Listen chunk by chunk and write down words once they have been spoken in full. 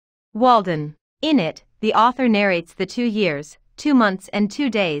Walden. In it, the author narrates the 2 years, 2 months and 2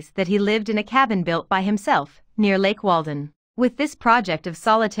 days that he lived in a cabin built by himself, near Lake Walden. With this project of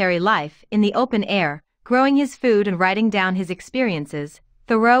solitary life in the open air, growing his food and writing down his experiences,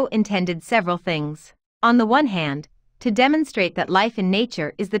 Thoreau intended several things. On the one hand, to demonstrate that life in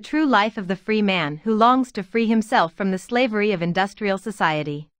nature is the true life of the free man who longs to free himself from the slavery of industrial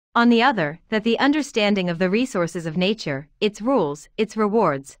society. On the other, that the understanding of the resources of nature, its rules, its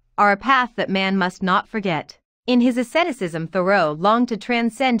rewards, are a path that man must not forget. In his asceticism, Thoreau longed to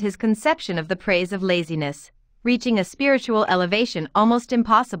transcend his conception of the praise of laziness, reaching a spiritual elevation almost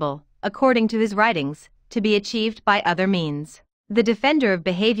impossible, according to his writings, to be achieved by other means. The defender of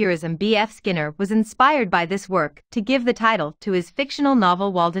behaviorism B.F. Skinner was inspired by this work to give the title to his fictional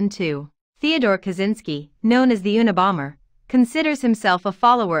novel Walden 2. Theodore Kaczynski, known as the Unabomber, considers himself a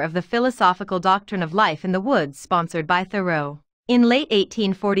follower of the philosophical doctrine of life in the woods sponsored by Thoreau. In late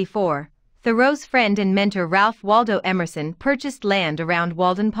 1844, Thoreau's friend and mentor Ralph Waldo Emerson purchased land around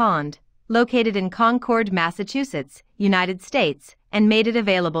Walden Pond, located in Concord, Massachusetts, United States, and made it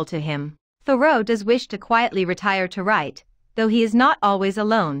available to him. Thoreau does wish to quietly retire to write, though he is not always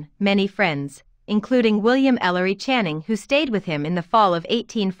alone. Many friends, including William Ellery Channing, who stayed with him in the fall of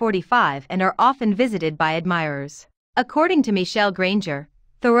 1845 and are often visited by admirers. According to Michelle Granger,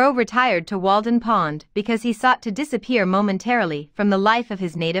 Thoreau retired to Walden Pond because he sought to disappear momentarily from the life of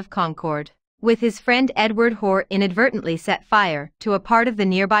his native Concord. With his friend Edward Hoare inadvertently set fire to a part of the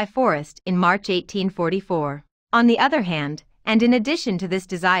nearby forest in March 1844. On the other hand, and in addition to this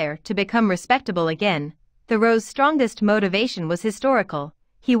desire to become respectable again, Thoreau's strongest motivation was historical.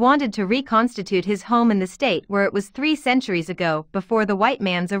 He wanted to reconstitute his home in the state where it was 3 centuries ago before the white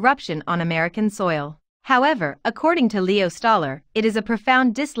man's eruption on American soil. However, according to Leo Staller, it is a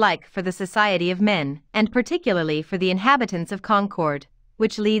profound dislike for the society of men, and particularly for the inhabitants of Concord,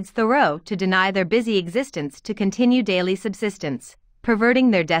 which leads Thoreau to deny their busy existence to continue daily subsistence, perverting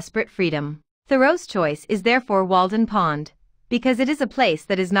their desperate freedom. Thoreau's choice is therefore Walden Pond, because it is a place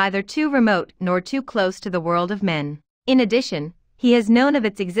that is neither too remote nor too close to the world of men. In addition, he has known of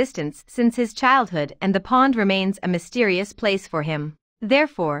its existence since his childhood, and the pond remains a mysterious place for him.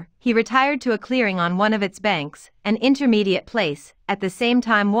 Therefore, he retired to a clearing on one of its banks, an intermediate place, at the same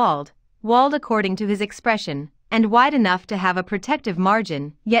time walled according to his expression, and wide enough to have a protective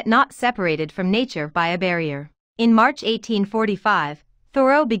margin, yet not separated from nature by a barrier. In March 1845,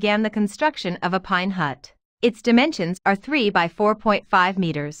 Thoreau began the construction of a pine hut. Its dimensions are 3 by 4.5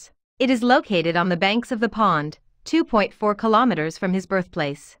 meters. It is located on the banks of the pond, 2.4 kilometers from his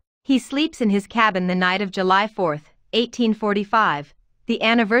birthplace. He sleeps in his cabin the night of July 4, 1845, the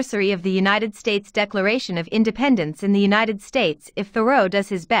anniversary of the United States Declaration of Independence in the United States. If Thoreau does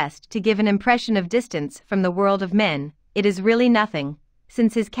his best to give an impression of distance from the world of men, it is really nothing,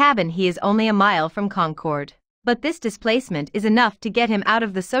 since his cabin he is only a mile from Concord. But this displacement is enough to get him out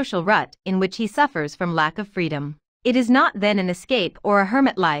of the social rut in which he suffers from lack of freedom. It is not then an escape or a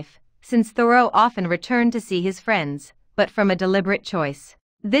hermit life, since Thoreau often returned to see his friends, but from a deliberate choice.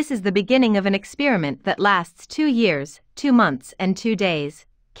 This is the beginning of an experiment that lasts 2 years, 2 months and 2 days,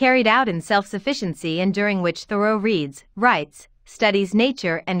 carried out in self-sufficiency and during which Thoreau reads, writes, studies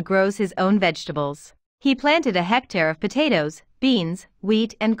nature and grows his own vegetables. He planted a hectare of potatoes, beans,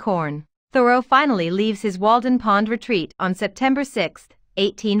 wheat and corn. Thoreau finally leaves his Walden Pond retreat on September 6,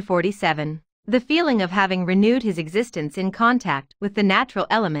 1847. The feeling of having renewed his existence in contact with the natural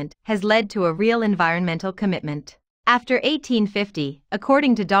element has led to a real environmental commitment. After 1850,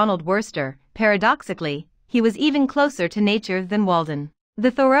 according to Donald Worster, paradoxically, he was even closer to nature than Walden.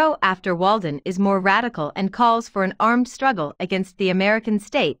 The Thoreau after Walden is more radical and calls for an armed struggle against the American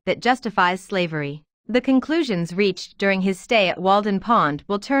state that justifies slavery. The conclusions reached during his stay at Walden Pond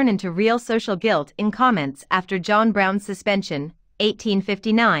will turn into real social guilt in comments after John Brown's suspension,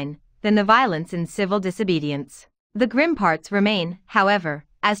 1859, than the violence in civil disobedience. The grim parts remain, however,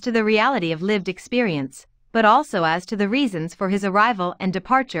 as to the reality of lived experience, but also as to the reasons for his arrival and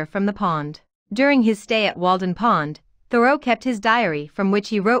departure from the pond. During his stay at Walden Pond, Thoreau kept his diary from which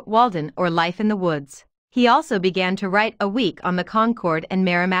he wrote Walden or Life in the Woods. He also began to write A Week on the Concord and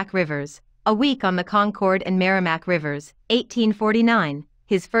Merrimack Rivers, A Week on the Concord and Merrimack Rivers, 1849,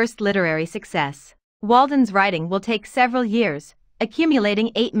 his first literary success. Walden's writing will take several years,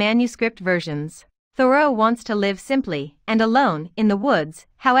 accumulating 8 manuscript versions. Thoreau wants to live simply and alone in the woods.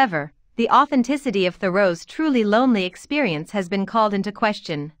 However, the authenticity of Thoreau's truly lonely experience has been called into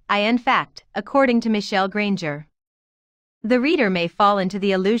question. In fact, according to Michelle Granger, the reader may fall into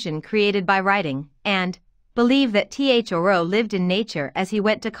the illusion created by writing, and believe that Thoreau lived in nature as he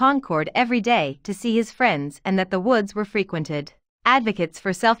went to Concord every day to see his friends and that the woods were frequented. advocates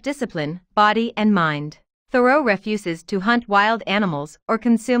for self-discipline, body and mind. Thoreau refuses to hunt wild animals or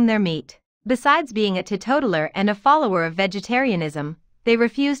consume their meat. Besides being a teetotaler and a follower of vegetarianism, they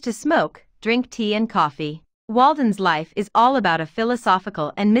refuse to smoke, drink tea and coffee. Walden's life is all about a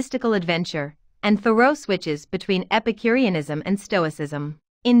philosophical and mystical adventure, and Thoreau switches between Epicureanism and Stoicism.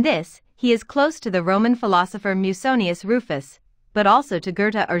 In this, he is close to the Roman philosopher Musonius Rufus, but also to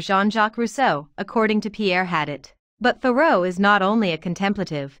Goethe or Jean-Jacques Rousseau, according to Pierre Hadot. But Thoreau is not only a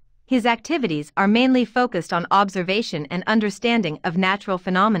contemplative. His activities are mainly focused on observation and understanding of natural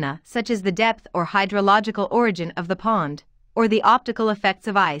phenomena such as the depth or hydrological origin of the pond, or the optical effects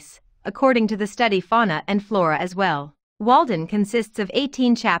of ice, according to the study fauna and flora as well. Walden consists of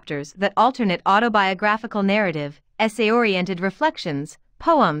 18 chapters that alternate autobiographical narrative, essay-oriented reflections,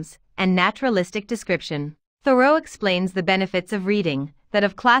 poems, and naturalistic description. Thoreau explains the benefits of reading, that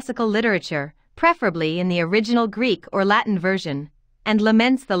of classical literature, preferably in the original Greek or Latin version, and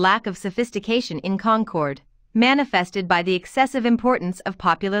laments the lack of sophistication in Concord, manifested by the excessive importance of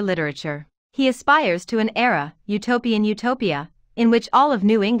popular literature. He aspires to an era, utopian utopia, in which all of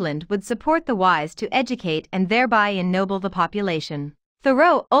New England would support the wise to educate and thereby ennoble the population.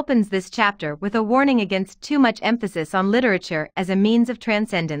 Thoreau opens this chapter with a warning against too much emphasis on literature as a means of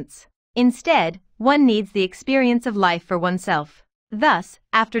transcendence. Instead, one needs the experience of life for oneself. Thus,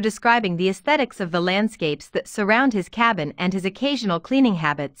 after describing the aesthetics of the landscapes that surround his cabin and his occasional cleaning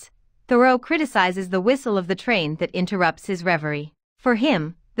habits, Thoreau criticizes the whistle of the train that interrupts his reverie. For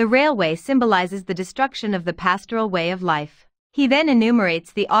him, the railway symbolizes the destruction of the pastoral way of life. He then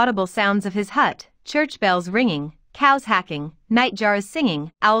enumerates the audible sounds of his hut: church bells ringing, cows hacking, nightjars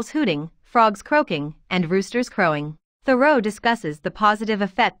singing, owls hooting, frogs croaking, and roosters crowing. Thoreau discusses the positive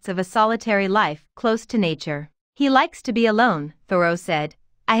effects of a solitary life close to nature. He likes to be alone, Thoreau said.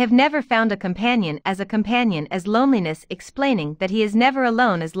 I have never found a companion as loneliness, explaining that he is never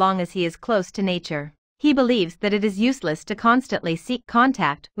alone as long as he is close to nature. He believes that it is useless to constantly seek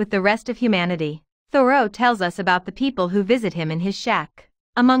contact with the rest of humanity. Thoreau tells us about the people who visit him in his shack.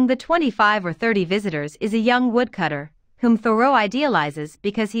 Among the 25 or 30 visitors is a young woodcutter, whom Thoreau idealizes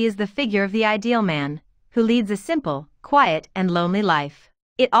because he is the figure of the ideal man, who leads a simple, quiet, and lonely life.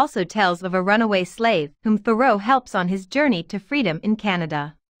 It also tells of a runaway slave whom Thoreau helps on his journey to freedom in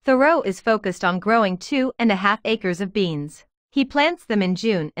Canada. Thoreau is focused on growing 2.5 acres of beans. He plants them in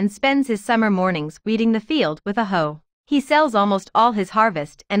June and spends his summer mornings weeding the field with a hoe. He sells almost all his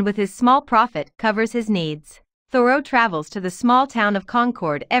harvest and with his small profit covers his needs. Thoreau travels to the small town of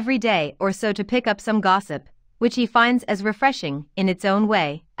Concord every day or so to pick up some gossip, which he finds as refreshing, in its own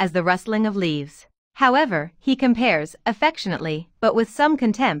way, as the rustling of leaves. However, he compares, affectionately, but with some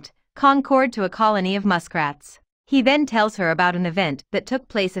contempt, Concord to a colony of muskrats. He then tells her about an event that took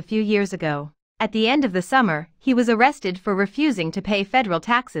place a few years ago. At the end of the summer, he was arrested for refusing to pay federal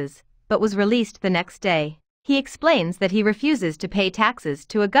taxes, but was released the next day. He explains that he refuses to pay taxes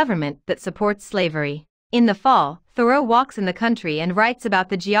to a government that supports slavery. In the fall, Thoreau walks in the country and writes about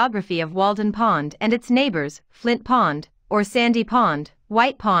the geography of Walden Pond and its neighbors, Flint Pond, or Sandy Pond,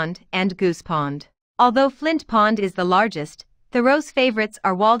 White Pond, and Goose Pond. Although Flint Pond is the largest, Thoreau's favorites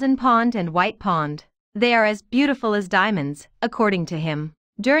are Walden Pond and White Pond. They are as beautiful as diamonds, according to him.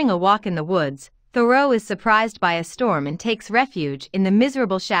 During a walk in the woods, Thoreau is surprised by a storm and takes refuge in the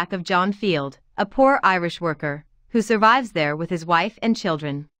miserable shack of John Field, a poor Irish worker, who survives there with his wife and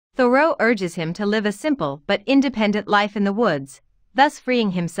children. Thoreau urges him to live a simple but independent life in the woods, thus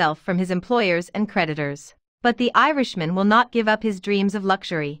freeing himself from his employers and creditors. But the Irishman will not give up his dreams of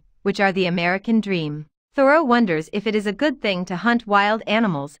luxury, which are the American dream. Thoreau wonders if it is a good thing to hunt wild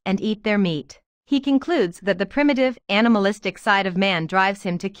animals and eat their meat. He concludes that the primitive, animalistic side of man drives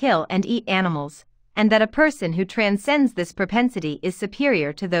him to kill and eat animals, and that a person who transcends this propensity is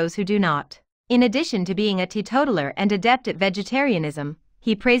superior to those who do not. In addition to being a teetotaler and adept at vegetarianism,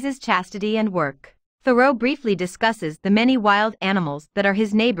 he praises chastity and work. Thoreau briefly discusses the many wild animals that are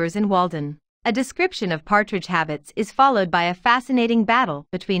his neighbors in Walden. A description of partridge habits is followed by a fascinating battle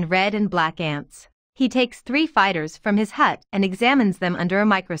between red and black ants. He takes 3 fighters from his hut and examines them under a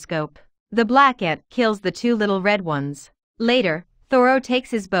microscope. The black ant kills the 2 little red ones. Later, Thoreau takes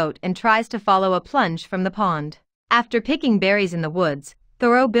his boat and tries to follow a plunge from the pond. After picking berries in the woods,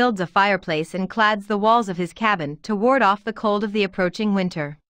 Thoreau builds a fireplace and clads the walls of his cabin to ward off the cold of the approaching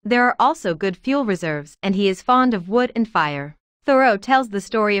winter. There are also good fuel reserves, and he is fond of wood and fire. Thoreau tells the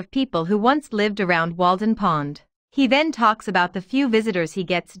story of people who once lived around Walden Pond. He then talks about the few visitors he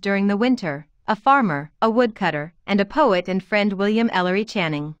gets during the winter: a farmer, a woodcutter, and a poet and friend, William Ellery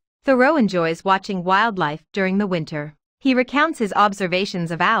Channing. Thoreau enjoys watching wildlife during the winter. He recounts his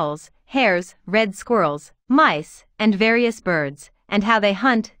observations of owls, hares, red squirrels, mice, and various birds, and how they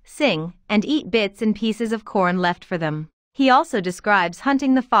hunt, sing, and eat bits and pieces of corn left for them. He also describes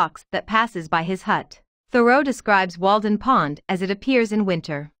hunting the fox that passes by his hut. Thoreau describes Walden Pond as it appears in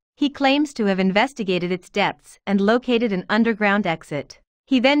winter. He claims to have investigated its depths and located an underground exit.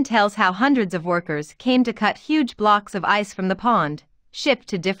 He then tells how hundreds of workers came to cut huge blocks of ice from the pond, shipped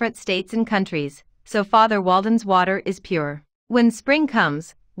to different states and countries, so Father Walden's water is pure. When spring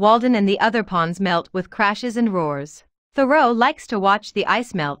comes, Walden and the other ponds melt with crashes and roars. Thoreau likes to watch the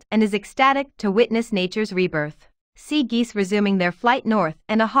ice melt and is ecstatic to witness nature's rebirth. See geese resuming their flight north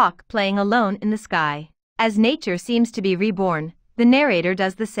and a hawk playing alone in the sky. As nature seems to be reborn, the narrator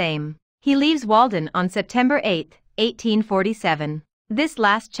does the same. He leaves Walden on September 8, 1847. This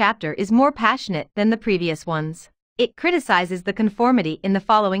last chapter is more passionate than the previous ones. It criticizes the conformity in the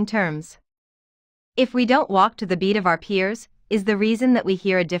following terms. If we don't walk to the beat of our peers, is the reason that we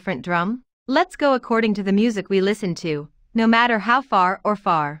hear a different drum? Let's go according to the music we listen to, no matter how far or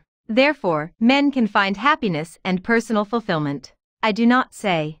far. Therefore, men can find happiness and personal fulfillment. I do not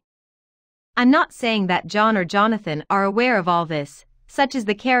say. I'm not saying that John or Jonathan are aware of all this, such is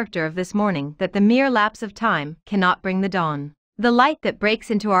the character of this morning that the mere lapse of time cannot bring the dawn. The light that breaks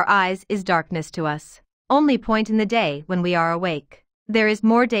into our eyes is darkness to us. Only point in the day when we are awake. There is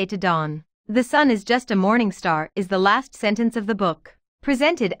more day to dawn. The sun is just a morning star is the last sentence of the book.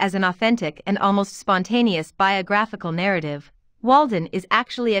 Presented as an authentic and almost spontaneous biographical narrative, Walden is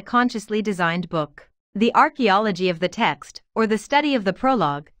actually a consciously designed book. The archaeology of the text, or the study of the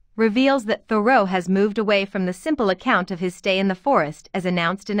prologue, reveals that Thoreau has moved away from the simple account of his stay in the forest as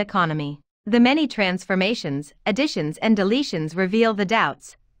announced in Economy. The many transformations, additions and deletions reveal the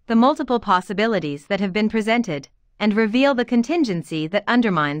doubts, the multiple possibilities that have been presented, and reveal the contingency that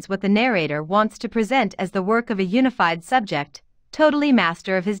undermines what the narrator wants to present as the work of a unified subject, totally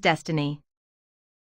master of his destiny.